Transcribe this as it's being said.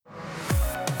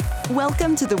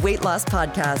Welcome to the Weight Loss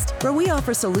Podcast, where we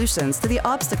offer solutions to the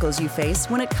obstacles you face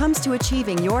when it comes to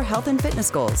achieving your health and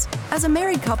fitness goals. As a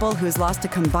married couple who's lost a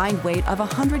combined weight of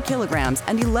 100 kilograms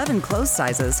and 11 clothes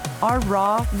sizes, our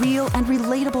raw, real, and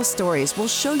relatable stories will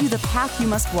show you the path you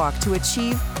must walk to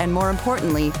achieve and, more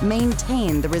importantly,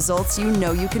 maintain the results you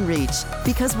know you can reach.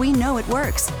 Because we know it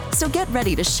works. So get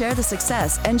ready to share the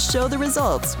success and show the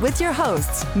results with your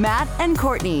hosts, Matt and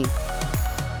Courtney.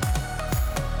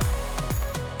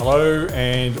 Hello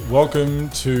and welcome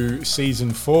to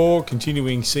Season 4,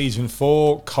 continuing Season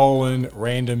 4,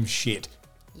 random shit.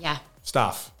 Yeah.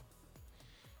 Stuff.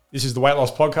 This is the Weight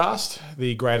Loss Podcast,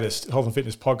 the greatest health and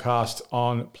fitness podcast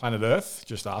on planet Earth.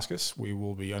 Just ask us. We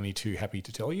will be only too happy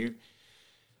to tell you.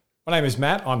 My name is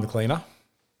Matt. I'm the cleaner.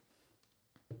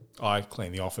 I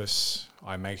clean the office.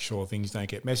 I make sure things don't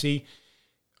get messy.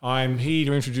 I'm here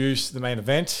to introduce the main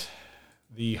event,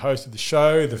 the host of the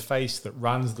show, the face that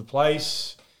runs the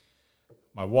place,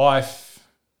 my wife,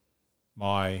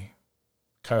 my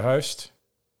co-host,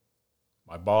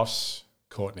 my boss,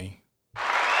 Courtney.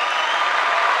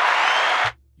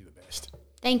 You're the best.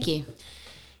 Thank you.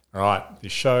 All right,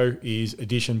 this show is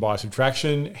addition by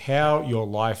subtraction, how your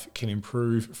life can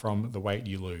improve from the weight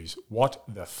you lose. What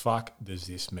the fuck does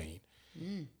this mean?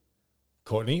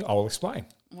 Courtney, I will explain.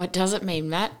 What does it mean,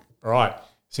 Matt? All right,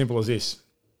 simple as this.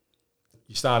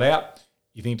 You start out,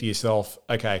 you think to yourself,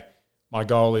 okay, my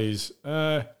goal is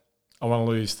I want to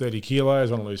lose 30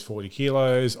 kilos, I want to lose 40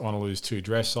 kilos, I want to lose 2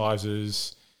 dress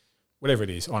sizes, whatever it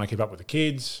is. I want to keep up with the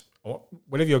kids, or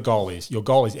whatever your goal is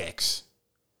X.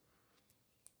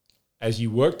 As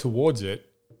you work towards it,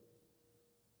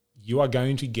 you are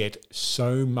going to get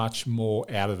so much more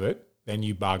out of it than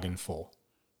you bargained for.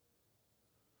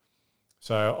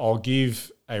 So I'll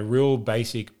give a real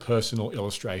basic personal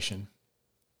illustration.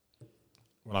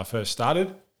 When I first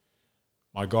started,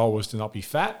 my goal was to not be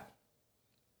fat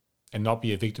and not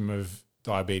be a victim of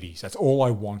diabetes. That's all I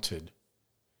wanted.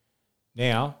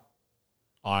 Now,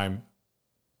 I'm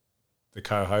the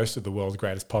co-host of the world's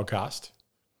greatest podcast.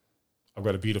 I've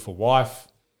got a beautiful wife.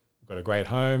 I've got a great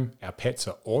home. Our pets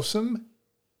are awesome.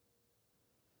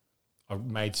 I've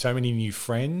made so many new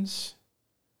friends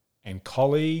and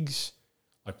colleagues.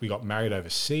 Like, we got married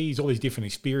overseas, all these different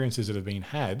experiences that have been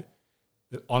had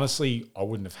that honestly I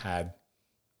wouldn't have had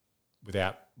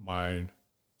without my own,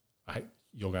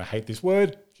 you're going to hate this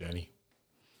word, journey.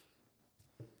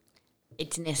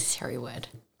 It's a necessary word.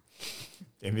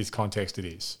 In this context, it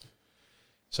is.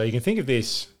 So you can think of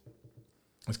this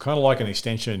as kind of like an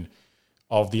extension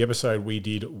of the episode we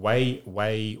did way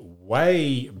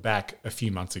back a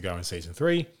few months ago in Season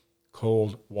 3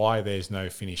 called Why There's No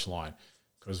Finish Line.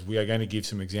 Because we are going to give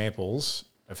some examples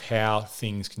of how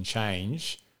things can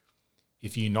change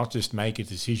if you not just make a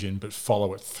decision, but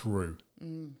follow it through.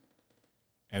 And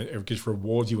it just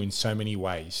rewards you in so many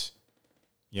ways.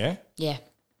 Yeah? Yeah.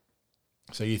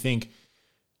 So you think,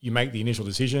 you make the initial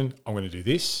decision, I'm going to do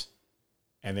this.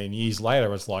 And then years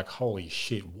later, it's like, holy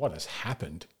shit, what has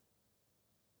happened?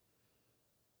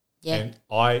 Yeah. And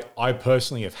I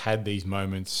personally have had these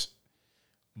moments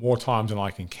more times than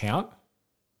I can count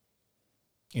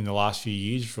in the last few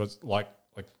years. Like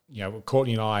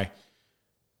Courtney and I,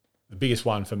 the biggest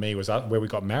one for me was where we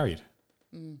got married.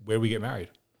 Where we get married?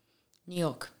 New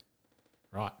York.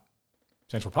 Right.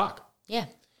 Central Park. Yeah.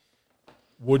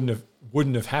 Wouldn't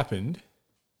have happened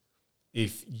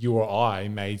if you or I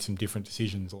made some different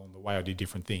decisions along the way or did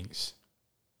different things.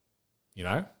 You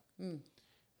know?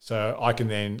 So I can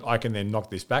then knock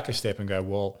this back a step and go,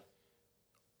 well,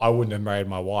 I wouldn't have married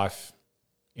my wife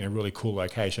in a really cool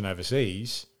location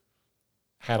overseas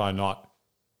had I not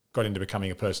got into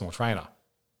becoming a personal trainer.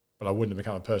 But I wouldn't have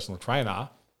become a personal trainer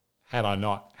had I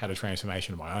not had a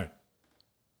transformation of my own.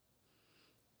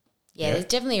 Yeah, there's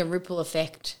definitely a ripple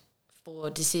effect for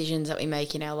decisions that we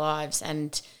make in our lives.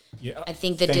 And I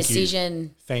think the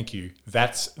decision... Thank you.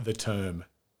 That's the term,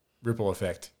 ripple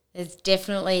effect. There's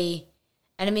definitely...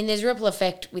 And I mean, there's ripple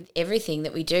effect with everything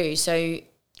that we do. So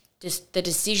just the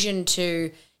decision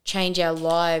to change our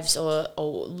lives or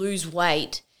lose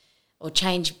weight or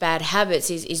change bad habits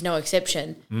is no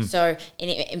exception. So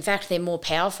in fact, they're more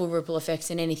powerful ripple effects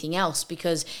than anything else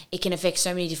because it can affect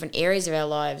so many different areas of our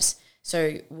lives.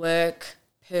 So work,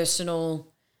 personal,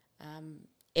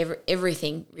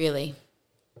 everything really.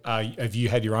 Have you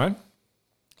had your own?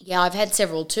 Yeah, I've had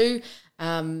several too.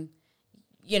 At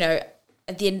the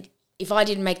end, if I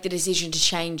didn't make the decision to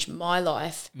change my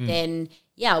life, then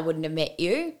I wouldn't have met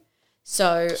you.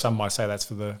 So some might say that's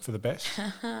for the best.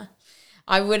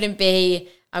 I wouldn't be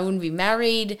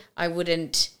married. I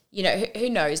wouldn't, who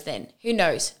knows then? Who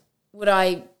knows? Would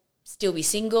I still be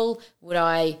single? Would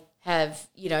I have,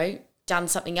 done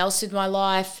something else with my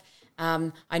life.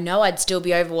 I know I'd still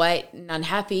be overweight and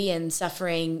unhappy and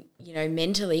suffering,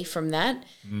 mentally from that.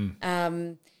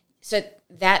 So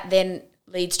that then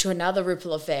leads to another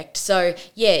ripple effect. So,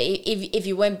 yeah, if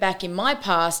you went back in my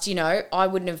past, I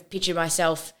wouldn't have pictured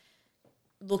myself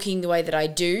looking the way that I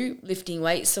do, lifting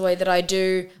weights the way that I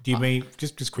do. Do you mean,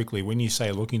 just quickly, when you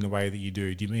say looking the way that you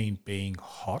do you mean being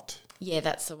hot? Yeah,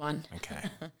 that's the one. Okay.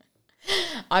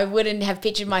 I wouldn't have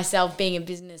pictured myself being a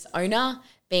business owner,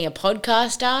 being a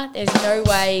podcaster.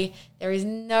 There is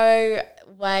no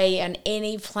way on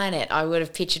any planet I would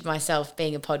have pictured myself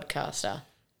being a podcaster.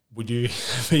 Would you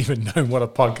have even known what a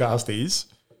podcast is?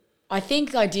 I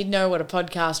think I did know what a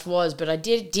podcast was, but I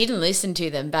didn't listen to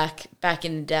them back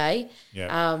in the day.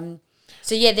 Yeah.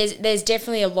 So yeah, there's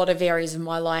definitely a lot of areas of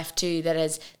my life too that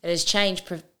has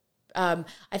changed. I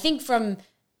think from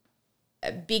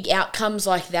big outcomes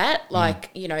like that,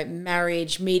 like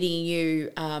marriage, meeting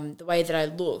you, the way that I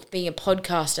look, being a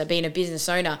podcaster, being a business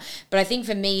owner. But I think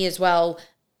for me as well,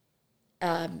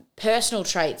 personal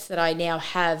traits that I now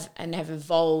have and have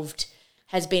evolved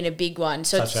has been a big one.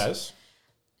 So such as?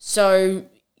 So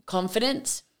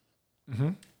confidence. Mm-hmm.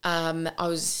 I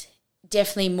was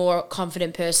definitely more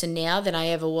confident person now than I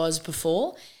ever was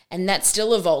before, and that's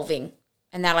still evolving,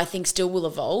 and that I think still will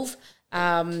evolve.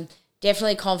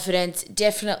 Definitely confidence,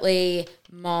 definitely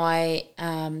my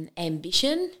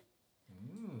ambition.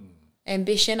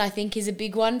 Ambition, I think, is a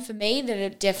big one for me, that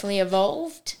it definitely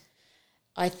evolved.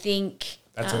 I think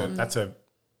that's a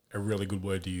really good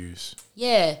word to use.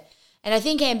 Yeah. And I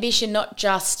think ambition, not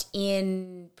just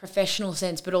in professional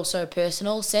sense, but also a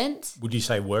personal sense. Would you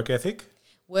say work ethic?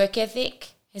 Work ethic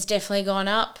has definitely gone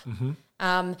up.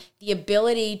 Mm-hmm. The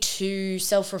ability to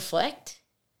self-reflect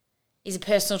is a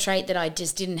personal trait that I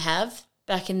just didn't have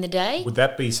back in the day. Would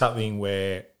that be something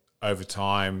where over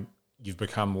time you've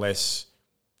become less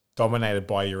dominated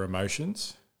by your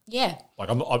emotions? Yeah. Like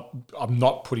I'm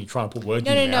not trying to put words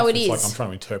in your mouth. No, it it's is. like I'm trying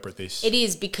to interpret this. It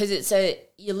is, because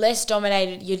you're less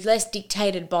dominated, you're less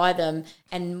dictated by them,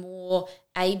 and more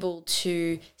able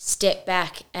to step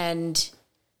back and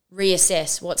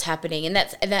reassess what's happening. And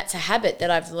that's a habit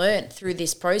that I've learned through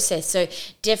this process. So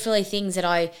definitely things that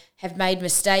I have made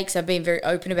mistakes. I've been very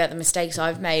open about the mistakes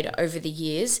I've made over the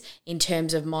years in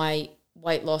terms of my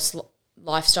weight loss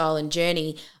lifestyle and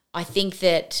journey. I think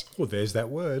that... Well, there's that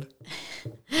word.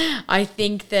 I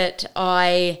think that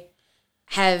I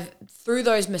have, through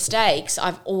those mistakes,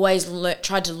 I've always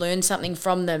tried to learn something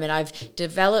from them, and I've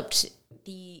developed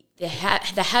the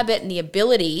habit and the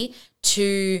ability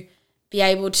to be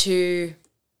able to,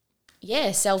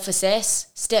 self-assess,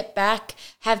 step back,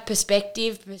 have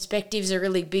perspective. Perspective's a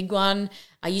really big one.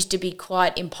 I used to be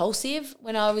quite impulsive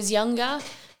when I was younger,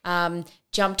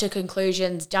 jump to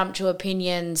conclusions, jump to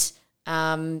opinions.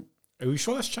 Are you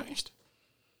sure that's changed?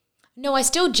 No, I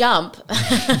still jump.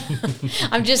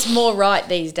 I'm just more right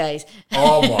these days.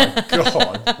 Oh, my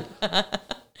God.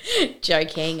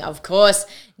 Joking, of course.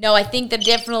 No, I think that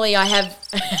definitely I have...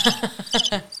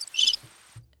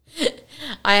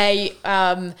 I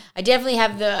definitely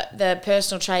have the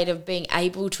personal trait of being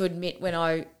able to admit when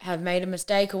I have made a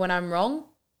mistake or when I'm wrong.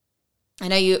 I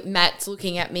know Matt's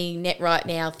looking at me right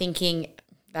now thinking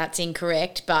that's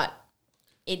incorrect, but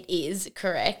it is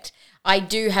correct. I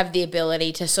do have the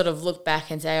ability to sort of look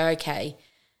back and say, okay,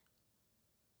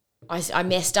 I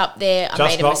messed up there. I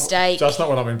made a mistake. Just not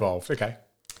when I'm involved. Okay.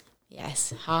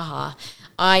 Yes, haha.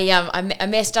 I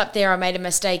messed up there. I made a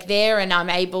mistake there, and I'm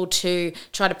able to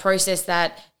try to process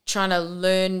that, trying to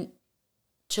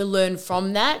learn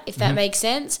from that, if that makes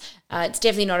sense. It's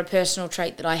definitely not a personal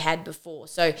trait that I had before.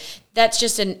 So that's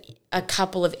just a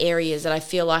couple of areas that I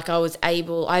feel like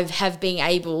I have been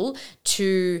able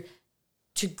to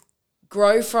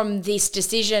grow from this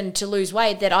decision to lose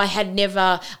weight that I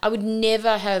would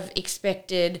never have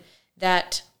expected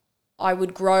that I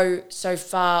would grow so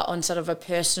far on sort of a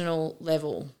personal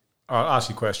level. I'll ask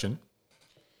you a question.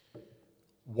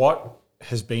 What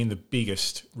has been the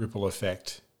biggest ripple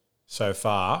effect so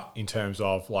far in terms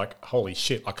of like, holy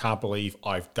shit, I can't believe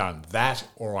I've done that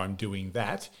or I'm doing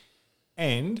that?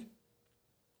 And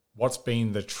what's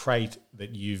been the trait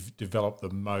that you've developed the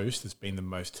most that's been the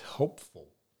most helpful?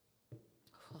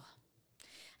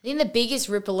 I think the biggest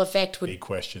ripple effect would... Big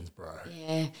questions, bro.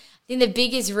 Yeah. I think the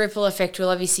biggest ripple effect will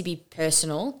obviously be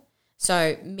personal.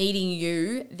 So meeting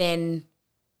you then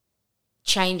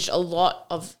changed a lot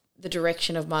of the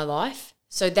direction of my life.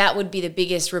 So that would be the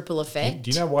biggest ripple effect.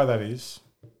 Do you know why that is?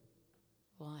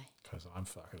 Why? Because I'm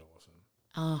fucking awesome.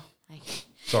 Oh, okay.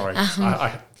 Sorry.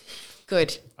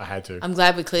 Good. I had to. I'm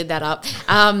glad we cleared that up.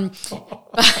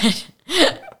 But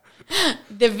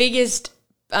the biggest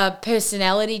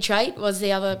personality trait was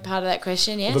the other part of that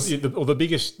question, yes?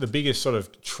 The biggest sort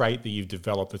of trait that you've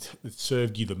developed that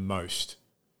served you the most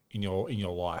in your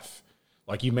life.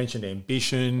 Like you mentioned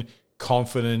ambition,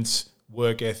 confidence,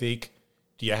 work ethic.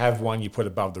 Do you have one you put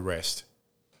above the rest?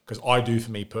 Because I do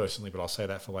for me personally, but I'll say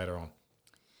that for later on.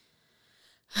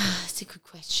 That's a good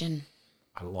question.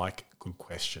 I like good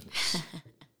questions.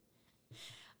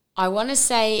 I want to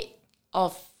say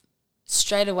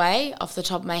straight away, off the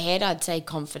top of my head, I'd say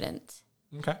confidence.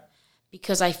 Okay.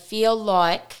 Because I feel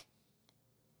like,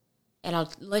 and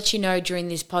I'll let you know during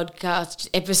this podcast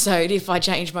episode if I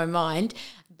change my mind,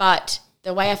 but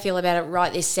the way I feel about it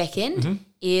right this second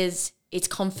is it's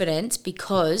confidence,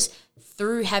 because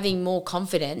through having more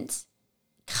confidence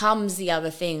comes the other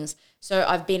things. So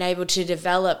I've been able to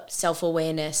develop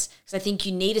self-awareness, because I think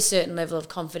you need a certain level of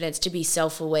confidence to be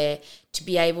self-aware, to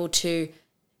be able to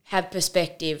have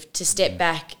perspective, to step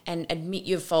back and admit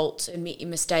your faults, admit your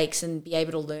mistakes, and be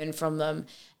able to learn from them.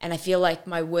 And I feel like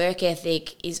my work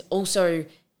ethic is also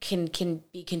can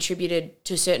be contributed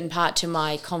to a certain part to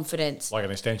my confidence. Like an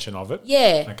extension of it?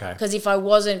 Yeah. Okay. Because if I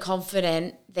wasn't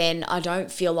confident, then I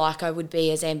don't feel like I would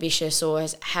be as ambitious or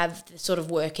have the sort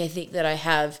of work ethic that I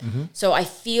have. So I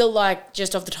feel like,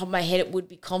 just off the top of my head, it would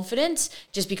be confidence,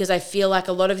 just because I feel like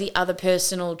a lot of the other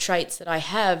personal traits that I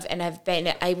have and have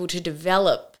been able to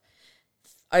develop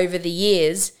over the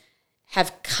years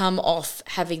have come off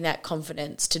having that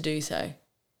confidence to do so.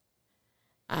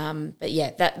 But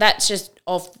yeah, that's just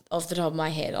off the top of my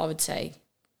head, I would say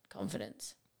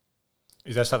confidence.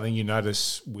 Is that something you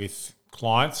notice with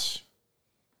clients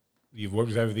you've worked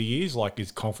with over the years? Like,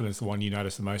 is confidence the one you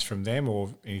notice the most from them,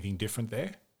 or anything different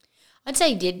there? I'd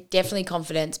say definitely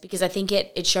confidence, because I think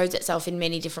it shows itself in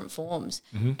many different forms.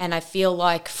 And I feel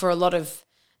like for a lot of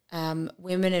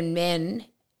women and men,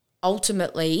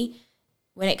 ultimately,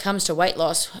 when it comes to weight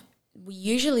loss, we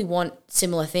usually want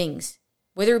similar things.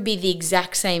 Whether it be the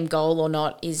exact same goal or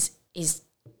not is it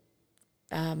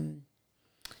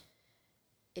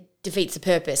defeats the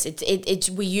purpose. It's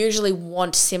we usually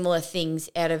want similar things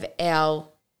out of our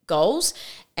goals,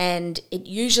 and it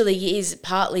usually is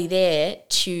partly there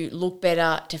to look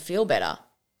better, to feel better,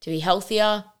 to be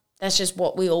healthier. That's just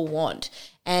what we all want.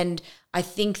 And I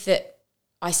think that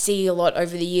I see a lot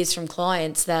over the years from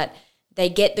clients that they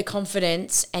get the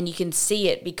confidence, and you can see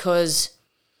it because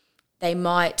they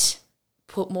might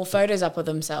put more photos up of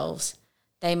themselves.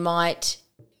 They might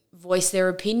voice their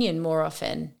opinion more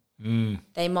often.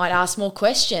 They might ask more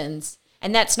questions.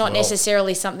 And that's not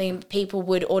necessarily something people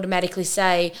would automatically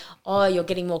say, oh, you're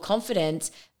getting more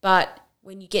confidence. But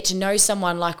when you get to know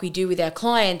someone like we do with our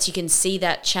clients, you can see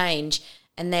that change,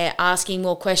 and they're asking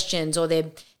more questions, or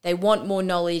they want more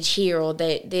knowledge here, or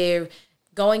they're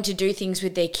going to do things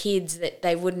with their kids that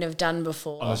they wouldn't have done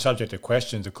before. On the subject of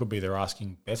questions, it could be they're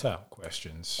asking better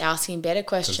questions. They're asking better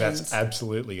questions. That's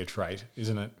absolutely a trait,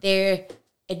 isn't it? They're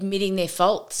admitting their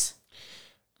faults.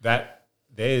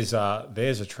 There's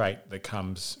a trait that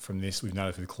comes from this we've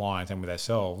noticed with clients and with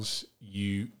ourselves.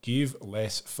 You give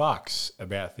less fucks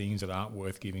about things that aren't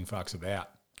worth giving fucks about.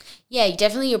 Yeah,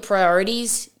 definitely your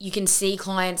priorities. You can see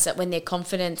clients that when their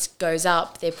confidence goes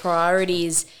up, their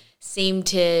priorities seem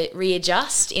to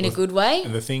readjust in a good way.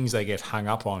 And the things they get hung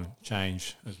up on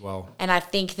change as well. And I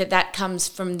think that comes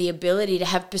from the ability to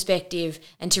have perspective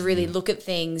and to really look at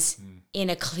things in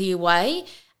a clear way.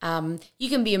 You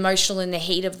can be emotional in the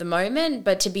heat of the moment,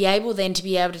 but to be able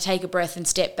to take a breath and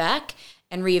step back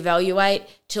and reevaluate,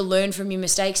 to learn from your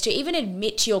mistakes, to even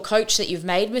admit to your coach that you've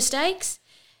made mistakes,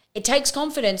 it takes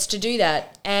confidence to do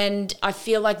that. And I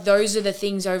feel like those are the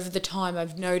things over the time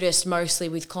I've noticed mostly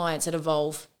with clients that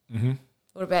evolve.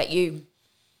 What about you?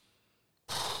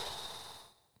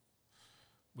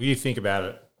 When you think about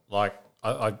it, like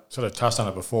I sort of touched on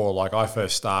it before, like I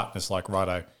first start and it's like,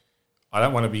 righto, I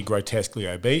don't want to be grotesquely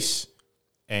obese,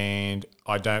 and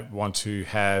I don't want to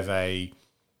have a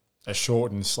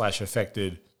shortened /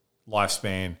 affected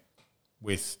lifespan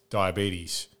with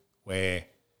diabetes, where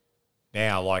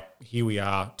now, like, here we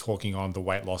are talking on the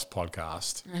weight loss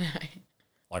podcast. I know.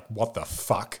 Like, what the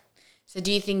fuck? So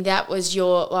do you think that was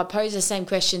I pose the same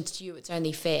questions to you, it's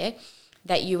only fair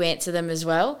that you answer them as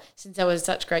well, since that was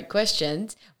such great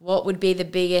questions. What would be the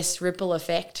biggest ripple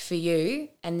effect for you,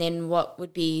 and then what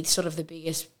would be sort of the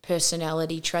biggest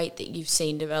personality trait that you've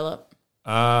seen develop?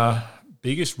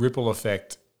 Biggest ripple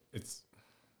effect, I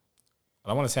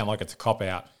don't want to sound like it's a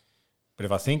cop-out, but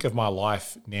if I think of my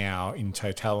life now in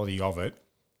totality of it,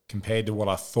 compared to what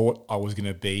I thought I was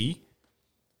going to be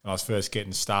when I was first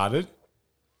getting started,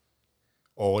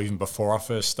 or even before I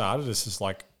first started,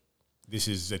 this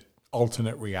is an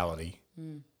alternate reality.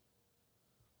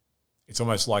 it's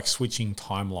almost like switching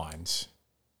timelines.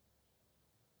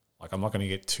 Like, I'm not going to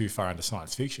get too far into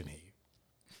science fiction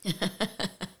here.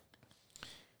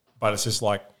 But it's just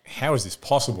like, how is this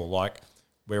possible? Like,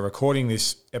 we're recording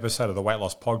this episode of the Weight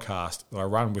Loss Podcast that I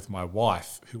run with my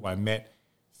wife, who I met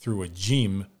through a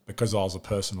gym because I was a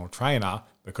personal trainer,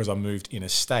 because I moved in a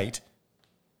state,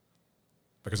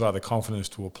 because I had the confidence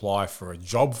to apply for a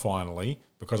job finally,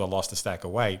 because I lost a stack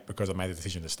of weight, because I made the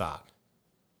decision to start.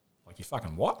 Like, you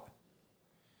fucking what?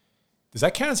 Does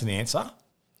that count as an answer?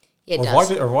 Yeah, it or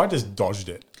does. Or have I just dodged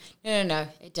it? No,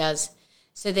 it does.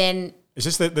 So then... It's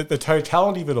just that the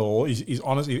totality of it all is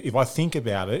honestly, if I think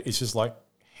about it, it's just like,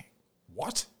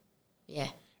 what? Yeah.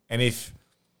 And if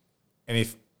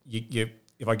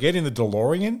I get in the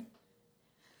DeLorean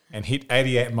and hit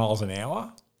 88 miles an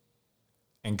hour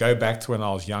and go back to when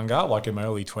I was younger, like in my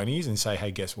early 20s, and say,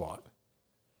 hey, guess what?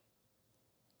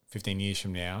 15 years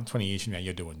from now, 20 years from now,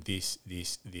 you're doing this,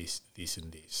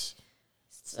 and this.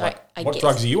 So Like, I what guess,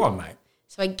 drugs are you on, mate?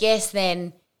 So I guess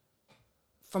then,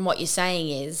 from what you're saying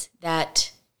is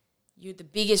that the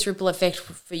biggest ripple effect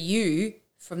for you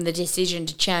from the decision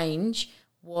to change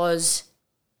was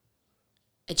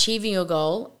achieving your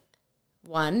goal,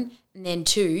 1, and then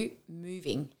 2,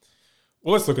 moving.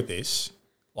 Well, let's look at this.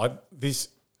 Like this,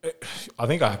 I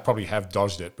think I probably have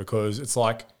dodged it, because it's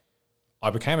like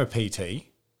I became a PT,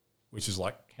 which is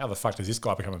like, how the fuck does this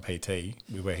guy become a PT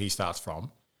with where he starts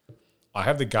from? I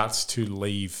have the guts to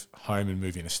leave home and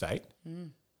move interstate.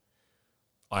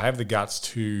 I have the guts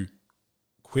to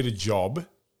quit a job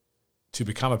to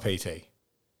become a PT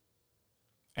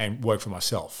and work for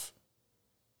myself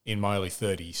in my early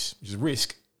 30s, which is a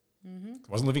risk. I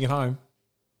wasn't living at home.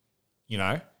 You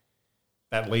know,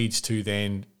 that leads to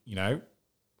then, you know,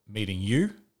 meeting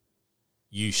you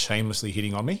shamelessly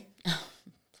hitting on me.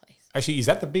 Please. Actually, is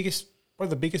that the biggest, what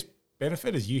the biggest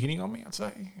benefit is you hitting on me, I'd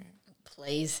say?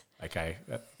 Please. Okay,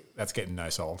 that's getting no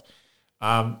sold.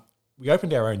 We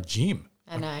opened our own gym.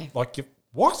 I know.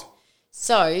 What?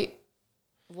 So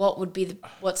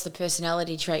what's the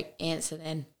personality trait answer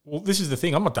then? Well, this is the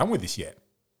thing. I'm not done with this yet.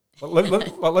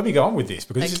 Let me go on with this,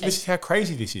 because this is how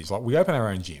crazy this is. Like, we open our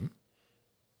own gym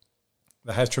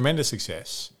that has tremendous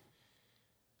success,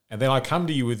 and then I come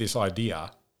to you with this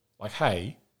idea, like,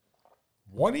 hey,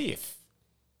 what if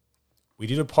we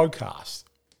did a podcast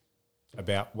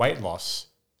about weight loss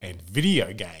and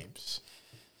video games?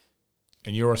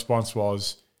 And your response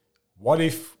was, what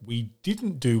if we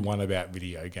didn't do one about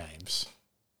video games?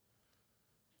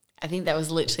 I think that was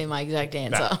literally my exact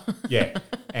answer. Yeah.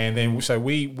 And then so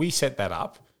we set that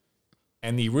up,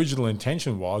 and the original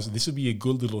intention was this would be a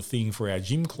good little thing for our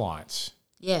gym clients.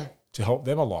 Yeah. To help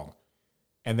them along.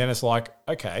 And then it's like,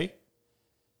 okay,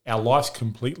 our life's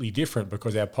completely different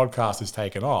because our podcast has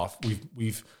taken off.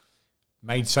 We've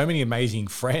made so many amazing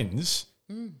friends,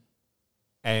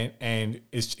 and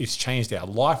it's changed our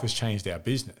life, has changed our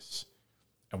business.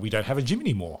 And we don't have a gym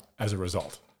anymore as a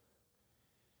result.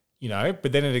 You know,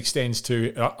 but then it extends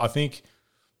to, I think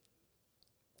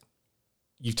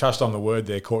you've touched on the word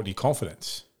there, Courtney,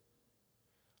 confidence.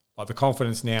 Like the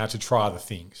confidence now to try other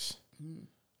things.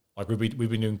 Like we've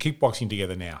been doing kickboxing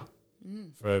together now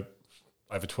for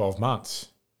over 12 months.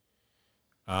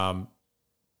 Longer,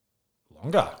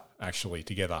 actually,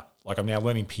 together. Like I'm now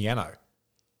learning piano.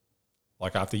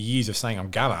 Like after years of saying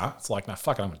I'm gonna, it's like, no,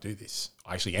 fuck it, I'm going to do this.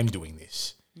 I actually am doing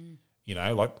this. You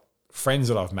know, like friends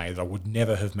that I've made that I would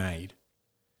never have made.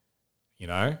 You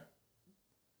know?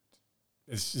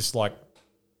 It's just like,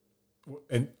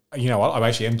 and you know what? I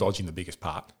actually am dodging the biggest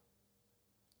part.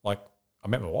 Like, I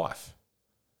met my wife.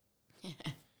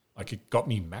 Like, it got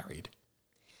me married.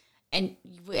 And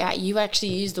you actually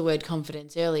used the word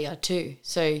confidence earlier too.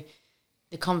 So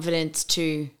the confidence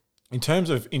to in terms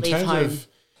of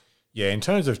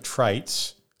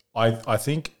traits, I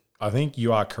think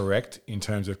you are correct in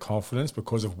terms of confidence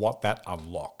because of what that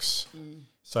unlocks.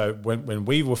 So when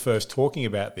we were first talking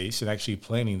about this and actually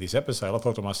planning this episode, I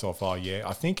thought to myself, oh yeah,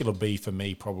 I think it'll be for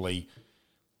me probably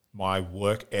my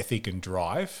work ethic and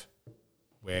drive,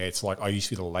 where it's like I used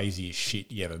to be the laziest shit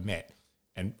you ever met.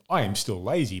 And I am still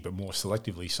lazy, but more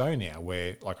selectively so now,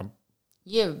 where like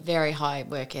you have very high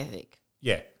work ethic.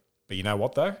 Yeah. But you know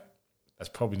what though? That's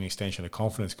probably an extension of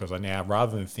confidence because I now,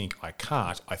 rather than think I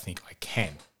can't, I think I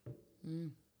can.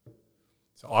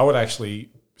 So I would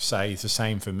actually say it's the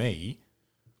same for me,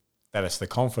 that it's the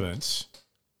confidence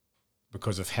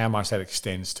because of how much that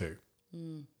extends to.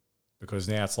 Because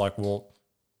now it's like, well,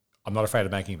 I'm not afraid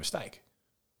of making a mistake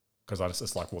because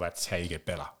it's like, well, that's how you get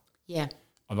better. Yeah.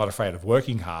 I'm not afraid of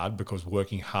working hard because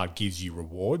working hard gives you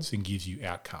rewards and gives you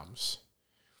outcomes.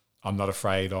 I'm not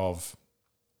afraid of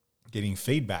getting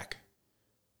feedback.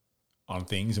 on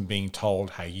things and being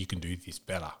told, hey, you can do this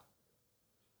better.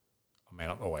 I may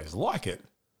not always like it,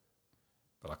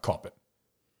 but I cop it.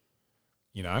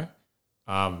 You know?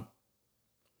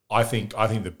 I think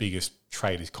the biggest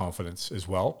trait is confidence as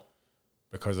well,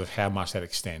 because of how much that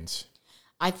extends.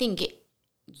 I think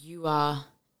you are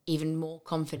even more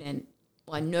confident.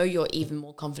 Well, I know you're even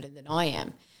more confident than I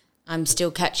am. I'm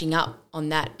still catching up on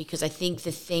that, because I think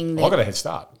the thing that... I got a head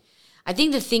start. I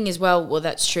think the thing as well,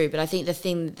 that's true, but I think the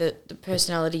thing that the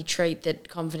personality trait, that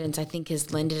confidence, I think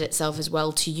has lended itself as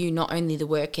well to you, not only the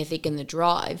work ethic and the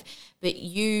drive, but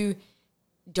you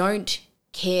don't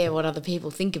care what other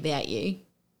people think about you,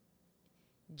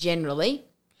 generally.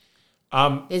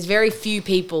 There's very few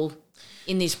people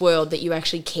in this world that you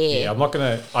actually care. Yeah, I'm not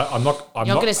going to... I'm not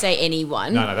going to say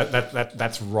anyone. No,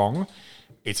 that's wrong.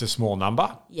 It's a small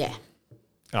number. Yeah.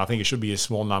 And I think it should be a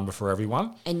small number for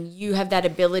everyone. And you have that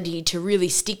ability to really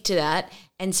stick to that.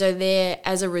 And so there,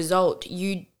 as a result,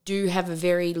 you do have a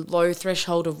very low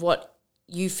threshold of what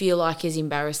you feel like is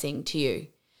embarrassing to you.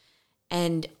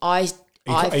 And I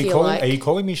feel like... Are you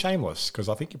calling me shameless? Because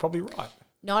I think you're probably right.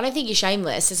 No, I don't think you're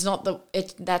shameless. That's not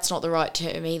the right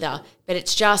term either. But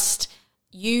it's just,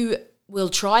 you will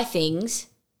try things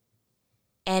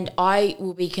and I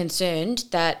will be concerned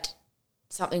that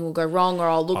something will go wrong, or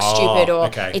I'll look stupid,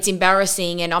 or it's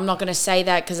embarrassing and I'm not going to say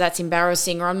that because that's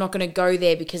embarrassing, or I'm not going to go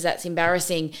there because that's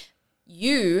embarrassing.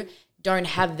 You don't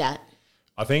have that.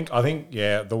 I think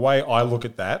yeah, the way I look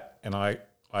at that, and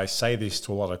I say this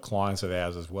to a lot of clients of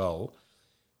ours as well,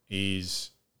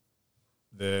 is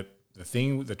the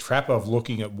trap of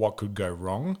looking at what could go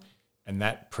wrong, and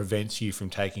that prevents you from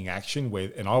taking action.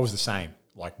 And I was the same.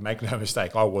 Like, make no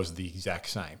mistake, I was the exact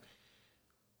same.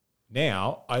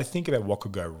 Now, I think about what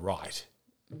could go right.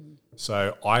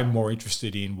 So I'm more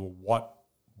interested in, well,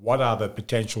 what are the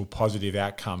potential positive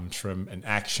outcomes from an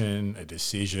action, a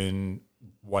decision,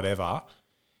 whatever.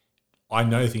 I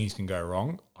know things can go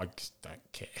wrong. I just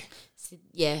don't care.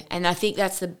 Yeah, and I think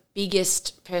that's the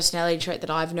biggest personality trait that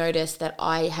I've noticed, that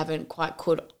I haven't quite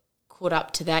caught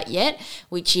up to that yet,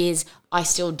 which is I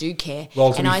still do care.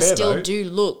 Well, and I still do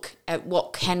look at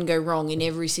what can go wrong in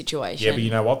every situation. Yeah, but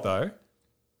you know what though?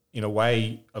 In a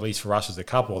way, at least for us as a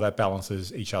couple, that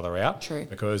balances each other out. True.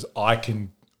 Because I can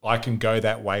go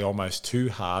that way almost too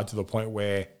hard to the point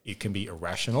where it can be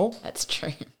irrational. That's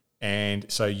true. And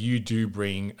so you do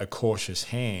bring a cautious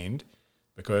hand,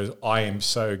 because I am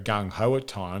so gung-ho at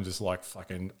times. It's like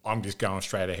fucking, I'm just going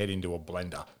straight ahead into a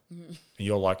blender. Mm. And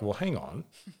you're like, well, hang on.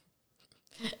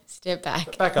 Step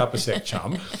back. Back up a sec,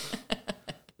 chum.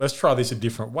 Let's try this a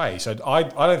different way. So I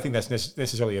don't think that's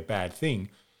necessarily a bad thing,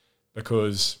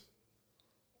 because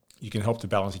you can help to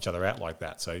balance each other out like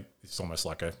that. So it's almost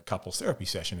like a couples therapy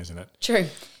session, isn't it? True.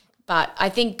 But I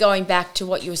think going back to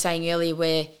what you were saying earlier,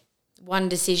 where one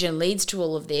decision leads to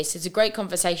all of this, it's a great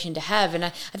conversation to have. And I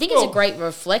think it's a great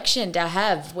reflection to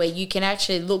have, where you can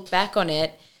actually look back on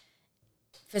it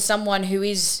for someone who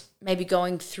is maybe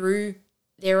going through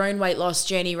their own weight loss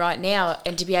journey right now,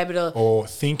 and to be able to... Or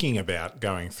thinking about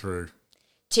going through.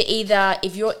 To either,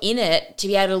 if you're in it, to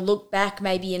be able to look back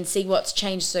maybe and see what's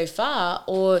changed so far,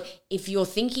 or if you're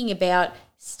thinking about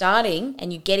starting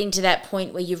and you get into that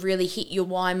point where you've really hit your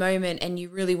why moment and you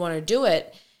really want to do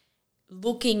it,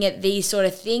 looking at these sort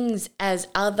of things as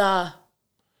other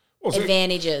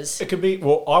advantages. It could be,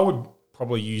 well, I would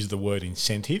probably use the word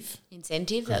incentive.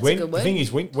 Incentive, that's a good word. The thing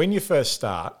is, when you first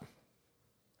start,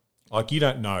 like, you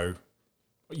don't know,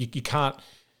 you can't...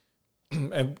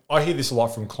 And I hear this a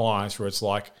lot from clients where it's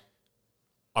like,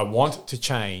 I want to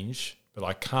change, but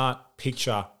I can't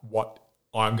picture what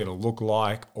I'm going to look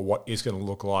like or what it's going to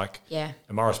look like. Yeah.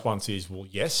 And my response is, well,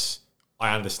 yes,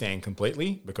 I understand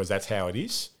completely, because that's how it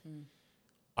is. Mm.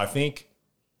 I think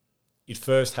it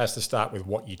first has to start with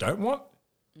what you don't want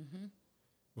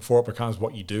before it becomes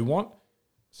what you do want.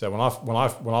 So when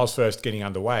I was first getting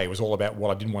underway, it was all about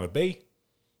what I didn't want to be,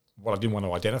 what I didn't want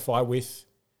to identify with.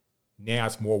 Now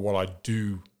it's more what I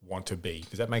do want to be.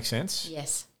 Does that make sense?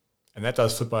 Yes. And that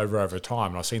does flip over time.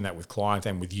 And I've seen that with clients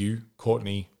and with you,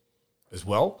 Courtney, as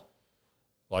well.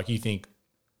 Like, you think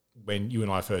when you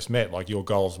and I first met, like, your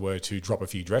goals were to drop a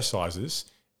few dress sizes.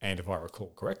 And if I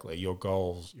recall correctly, your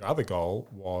other goal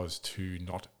was to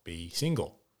not be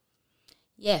single.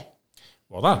 Yeah.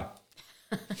 Well done.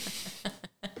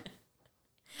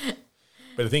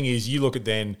 But the thing is, you look at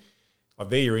then, like,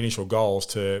 they're your initial goals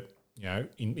to... You know,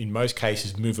 in most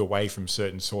cases, move away from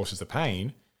certain sources of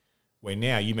pain, where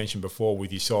now, you mentioned before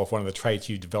with yourself, one of the traits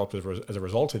you developed as a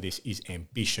result of this is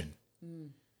ambition. Mm.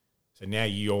 So now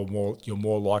you're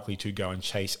more likely to go and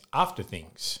chase after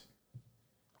things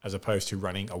as opposed to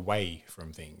running away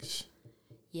from things.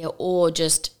 Yeah, or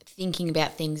just thinking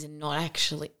about things and not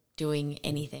actually doing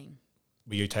anything.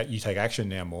 Well, you take action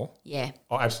now more. Yeah.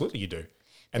 Oh, absolutely you do.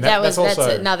 And that's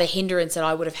also another hindrance that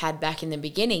I would have had back in the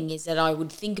beginning, is that I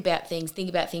would think about things,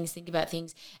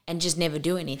 and just never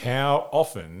do anything. How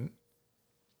often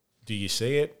do you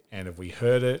see it, and have we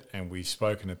heard it, and we've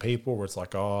spoken to people where it's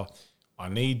like, oh, I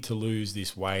need to lose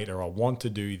this weight, or I want to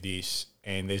do this,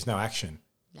 and there's no action.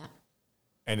 No.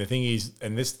 And the thing is,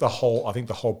 and this the whole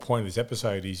point of this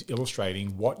episode is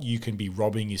illustrating what you can be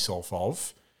robbing yourself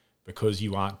of because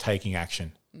you aren't taking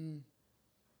action.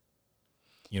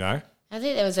 You know? I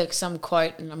think there was some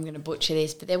quote, and I'm going to butcher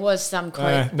this, but there was some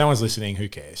quote. No one's listening. Who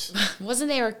cares? Wasn't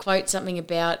there a quote, something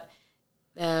about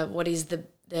what is the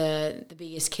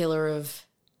biggest killer of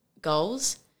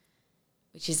goals,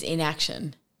 which is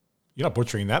inaction? You're not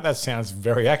butchering that. That sounds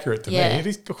very accurate to me. It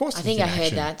is, of course, I think I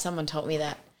heard that. Someone told me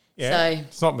that. Yeah, so,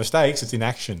 it's not mistakes. It's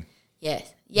inaction.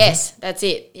 Yes, that's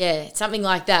it. Yeah, something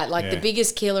like that. Like Yeah. the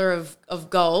biggest killer of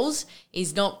goals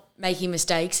is not making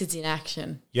mistakes. It's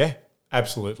inaction. Yeah,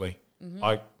 absolutely.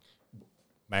 May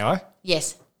I?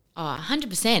 Yes. Oh,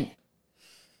 100%.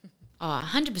 Oh,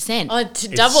 100%. Oh, it's a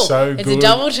It's double. so It's good. a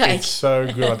double take. It's so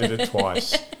good. I did it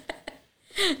twice.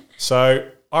 So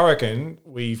I reckon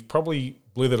we've probably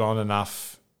blithered on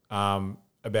enough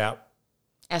about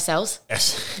Ourselves.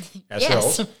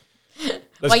 ourselves. Yes.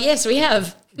 Well, yes, we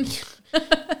have.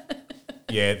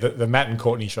 Yeah, the Matt and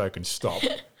Courtney show can stop.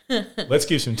 Let's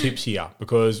give some tips here,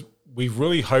 because we've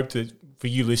really hoped that for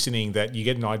you listening that you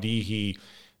get an idea here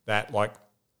that, like,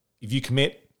 if you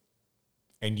commit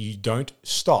and you don't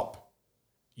stop,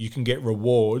 you can get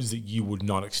rewards that you would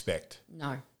not expect.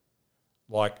 No.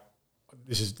 Like,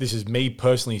 this is me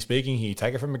personally speaking here.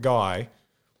 Take it from a guy.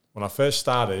 When I first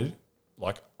started,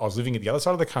 like, I was living at the other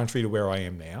side of the country to where I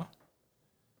am now,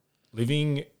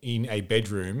 living in a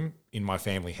bedroom in my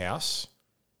family house.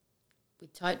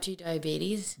 With type 2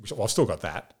 diabetes. Which, well, I've still got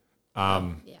that.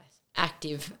 Yes.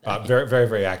 Active. Very, very,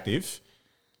 very active.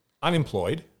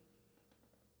 Unemployed.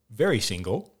 Very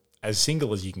single. As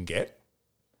single as you can get.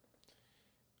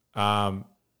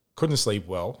 Couldn't sleep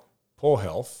well. Poor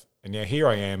health. And now here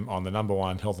I am on the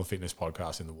 #1 health and fitness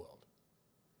podcast in the world.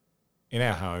 In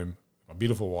our home, my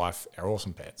beautiful wife, our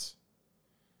awesome pets.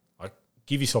 Like,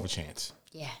 give yourself a chance.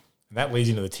 Yeah. And that leads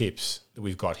into the tips that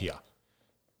we've got here.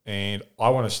 And I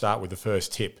want to start with the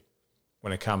first tip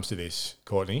when it comes to this,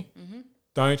 Courtney. Mm-hmm.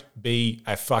 Don't be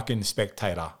a fucking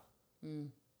spectator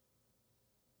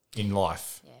in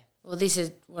life. Yeah. Well, this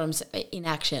is what I'm saying, in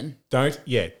action. Don't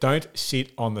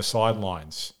sit on the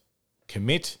sidelines.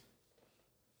 Commit,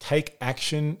 take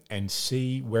action, and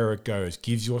see where it goes.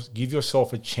 Give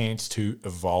yourself a chance to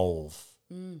evolve.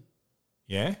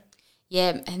 Yeah?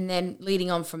 Yeah, and then leading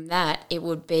on from that, it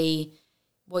would be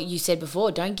what you said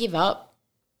before. Don't give up.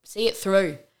 See it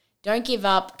through. Don't give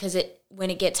up when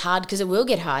it gets hard, because it will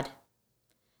get hard.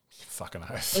 Fucking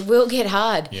oath. It will get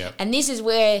hard. Yeah. And this is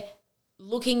where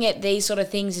looking at these sort of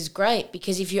things is great,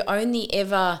 because if you're only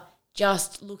ever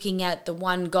just looking at the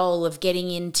one goal of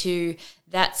getting into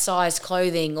that size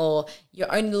clothing, or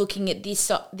you're only looking at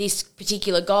this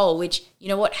particular goal, which, you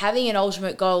know what, having an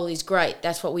ultimate goal is great.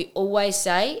 That's what we always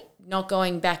say, not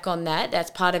going back on that. That's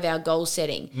part of our goal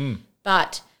setting.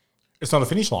 But it's not a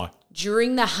finish line.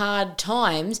 during the hard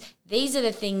times, these are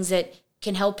the things that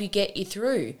can help you get you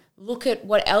through. Look at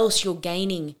what else you're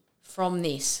gaining from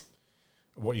this.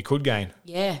 What you could gain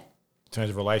Yeah. in terms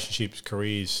of relationships,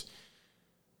 careers.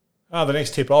 The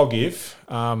next tip I'll give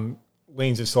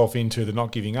leans itself into the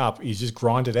not giving up is just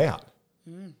grind it out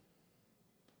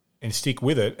and stick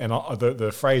with it. And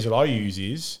the phrase that I use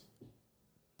is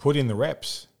put in the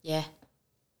reps. Yeah.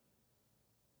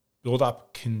 Build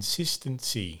up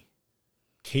consistency.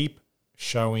 Keep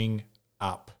showing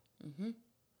up.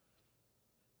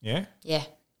 Yeah? Yeah.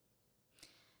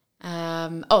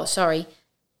 Sorry.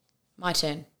 My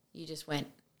turn. You just went.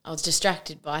 I was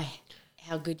distracted by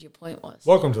how good your point was.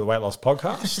 Welcome to the Weight Loss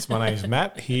Podcast. My name's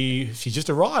Matt. She just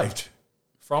arrived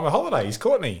from a holiday. He's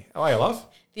Courtney. How are you, love?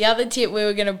 The other tip we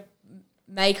were going to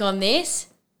make on this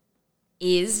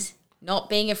is not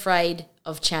being afraid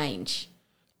of change.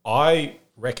 I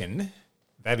reckon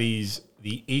that is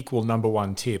the equal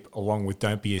 #1 tip, along with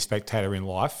don't be a spectator in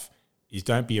life, is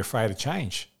don't be afraid of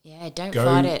change. Yeah, don't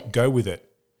fight it. Go with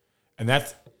it. And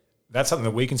that's something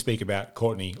that we can speak about,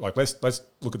 Courtney. Like, let's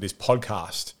look at this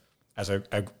podcast as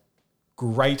a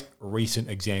great recent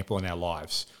example in our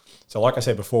lives. So like I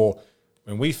said before,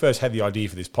 when we first had the idea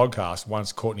for this podcast,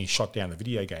 once Courtney shot down the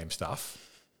video game stuff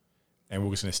and we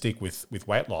were just going to stick with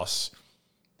weight loss,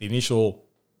 the initial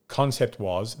concept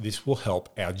was this will help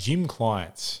our gym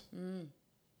clients,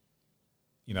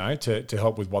 you know, to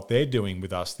help with what they're doing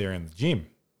with us there in the gym.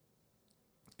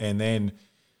 And then,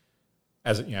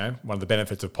 as you know, one of the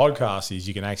benefits of podcasts is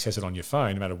you can access it on your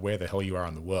phone no matter where the hell you are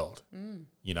in the world.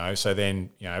 You know, so then,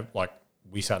 you know, like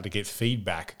we start to get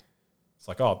feedback. It's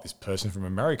like, oh, this person from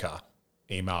America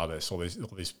emailed us, or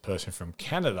this person from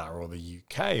Canada or the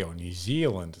UK or New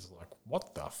Zealand. It's like,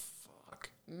 what the fuck?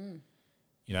 You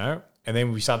know? And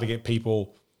then we start to get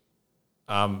people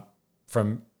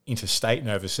from interstate and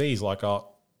overseas like, oh,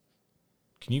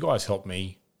 can you guys help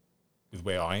me with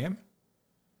where I am?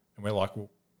 And we're like, well,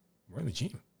 we're in the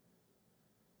gym.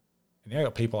 And now you've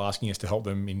got people asking us to help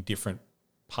them in different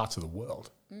parts of the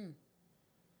world. And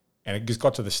it just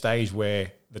got to the stage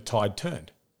where the tide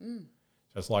turned. So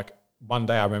it's like, one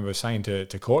day I remember saying to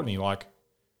Courtney, like,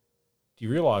 do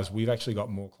you realise we've actually got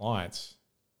more clients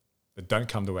that don't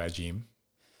come to our gym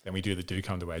than we do that do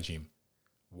come to our gym?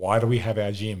 Why do we have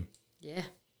our gym? Yeah.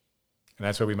 And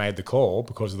that's where we made the call,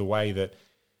 because of the way that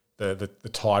the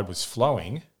tide was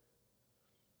flowing.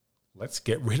 Let's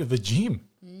get rid of the gym,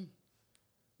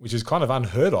 which is kind of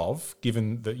unheard of,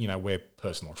 given that, you know, we're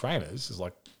personal trainers. It's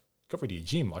like, got rid of your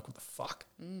gym. Like, what the fuck?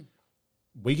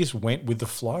 We just went with the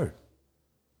flow,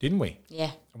 didn't we?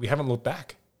 Yeah. And we haven't looked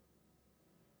back.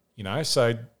 You know,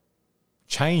 so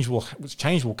change will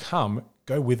come.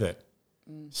 Go with it.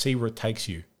 See where it takes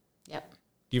you. Yep.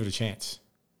 Give it a chance.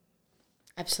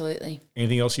 Absolutely.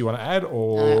 Anything else you want to add?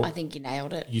 Or no, I think you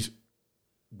nailed it.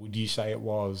 Would you say it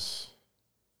was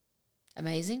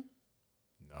amazing?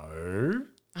 No.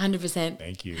 100%.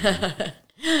 Thank you.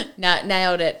 No,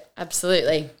 nailed it.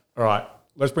 Absolutely. All right.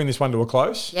 Let's bring this one to a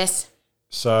close. Yes.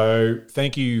 So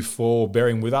thank you for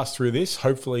bearing with us through this.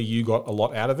 Hopefully you got a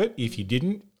lot out of it. If you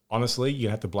didn't, honestly, you're going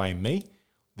to have to blame me.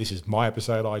 This is my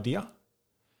episode idea.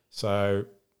 So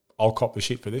I'll cop the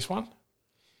shit for this one.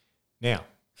 Now,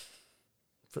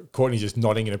 Courtney's just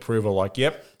nodding in approval like,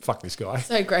 yep, fuck this guy.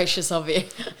 So gracious of you.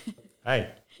 Hey.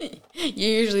 You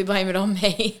usually blame it on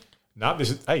me. No,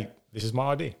 this is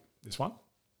my idea, this one.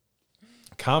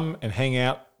 Come and hang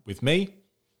out with me,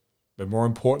 but more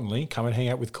importantly, come and hang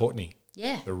out with Courtney.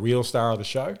 Yeah. The real star of the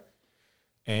show,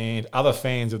 and other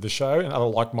fans of the show and other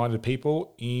like-minded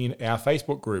people in our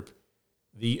Facebook group,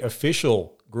 the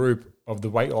official group of the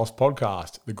Weight Loss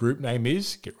Podcast. The group name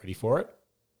is, get ready for it,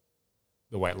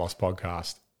 the Weight Loss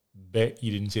Podcast. Bet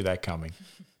you didn't see that coming.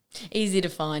 Easy to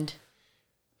find.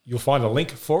 You'll find a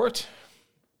link for it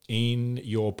in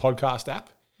your podcast app.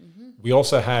 We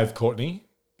also have, Courtney,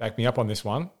 back me up on this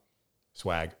one,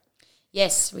 swag.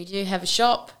 Yes, we do have a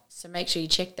shop, so make sure you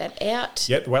check that out.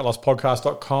 Yep,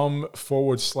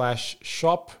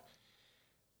 theweightlosspodcast.com/shop.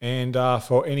 And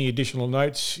for any additional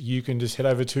notes, you can just head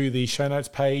over to the show notes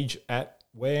page at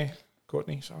where,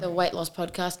 Courtney? Sorry.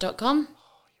 Theweightlosspodcast.com. Oh,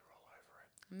 you're all over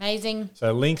it. Amazing.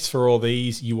 So links for all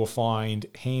these you will find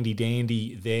handy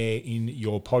dandy there in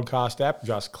your podcast app.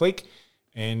 Just click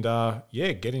and,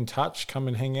 get in touch. Come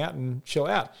and hang out and chill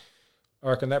out. I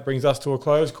reckon that brings us to a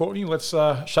close, Courtney. Let's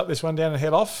shut this one down and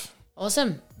head off.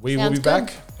 Awesome. We will be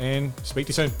back and speak to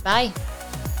you soon. Bye.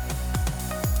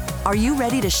 Are you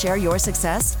ready to share your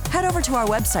success? Head over to our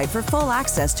website for full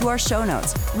access to our show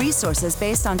notes, resources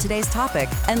based on today's topic,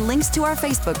 and links to our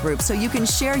Facebook group so you can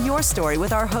share your story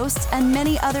with our hosts and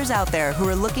many others out there who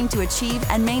are looking to achieve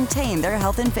and maintain their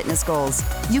health and fitness goals.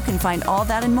 You can find all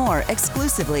that and more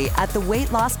exclusively at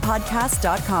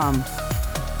theweightlosspodcast.com.